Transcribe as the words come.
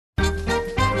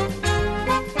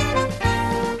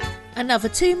Another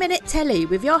 2-minute telly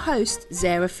with your host,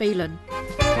 Zara Phelan.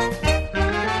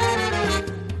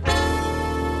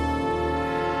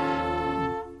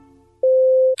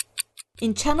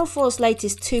 In Channel 4's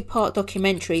latest two-part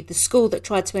documentary, The School That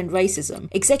Tried to End Racism,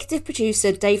 executive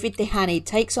producer David Dehane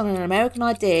takes on an American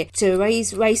idea to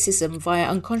erase racism via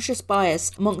unconscious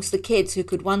bias amongst the kids who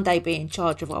could one day be in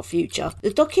charge of our future.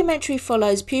 The documentary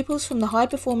follows pupils from the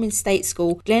high-performing state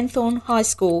school, Glenthorne High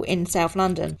School in South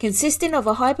London, consisting of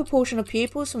a high proportion of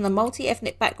pupils from the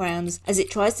multi-ethnic backgrounds as it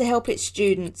tries to help its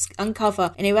students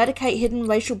uncover and eradicate hidden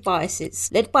racial biases.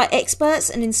 Led by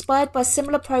experts and inspired by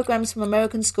similar programs from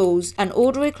American schools, an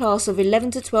orderly class of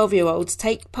 11 to 12-year-olds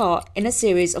take part in a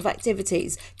series of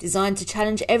activities designed to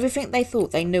challenge everything they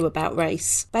thought they knew about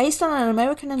race. Based on an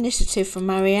American initiative from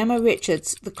Mariama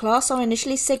Richards, the class are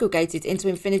initially segregated into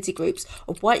infinity groups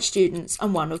of white students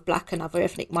and one of black and other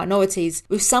ethnic minorities,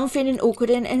 with some feeling awkward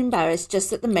and embarrassed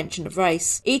just at the mention of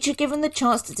race. Each are given the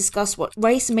chance to discuss what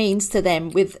race means to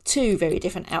them with two very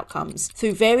different outcomes.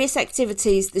 Through various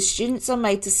activities, the students are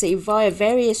made to see via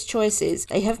various choices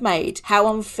they have made how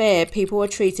unfair people are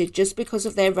treated just because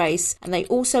of their race, and they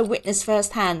also witness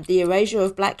firsthand the erasure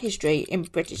of black history in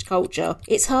British culture.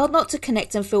 It's hard not to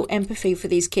connect and feel empathy for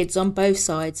these kids on both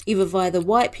sides, either via the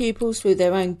white pupils through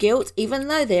their own guilt, even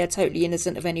though they are totally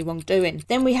innocent of any wrongdoing.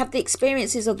 Then we have the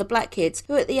experiences of the black kids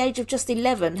who at the age of just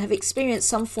 11 have experienced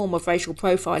some form of racial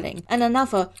profiling, and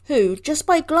another who, just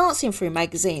by glancing through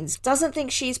magazines, doesn't think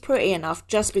she's pretty enough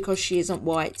just because she isn't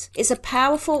white. It's a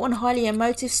powerful and highly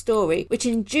emotive story which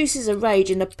induces a rage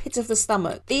in the pit of the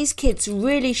stomach. These kids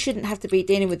really shouldn't have to be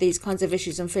dealing with these kinds of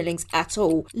issues and feelings at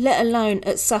all, let alone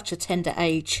at such a tender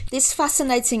age. This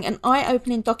fascinating and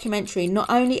eye-opening documentary not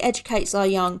only educates our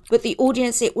young, but the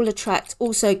audience it will attract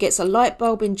also gets a light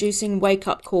bulb inducing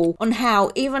wake-up call on how,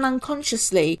 even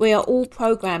unconsciously, we are all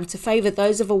programmed to favour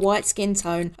those of a white skin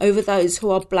tone over those who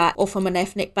are black or from an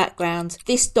ethnic background.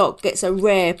 This doc gets a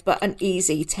rare but an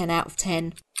easy 10 out of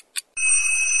 10.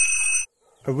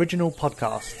 Original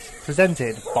podcasts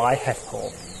presented by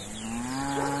Hefcore.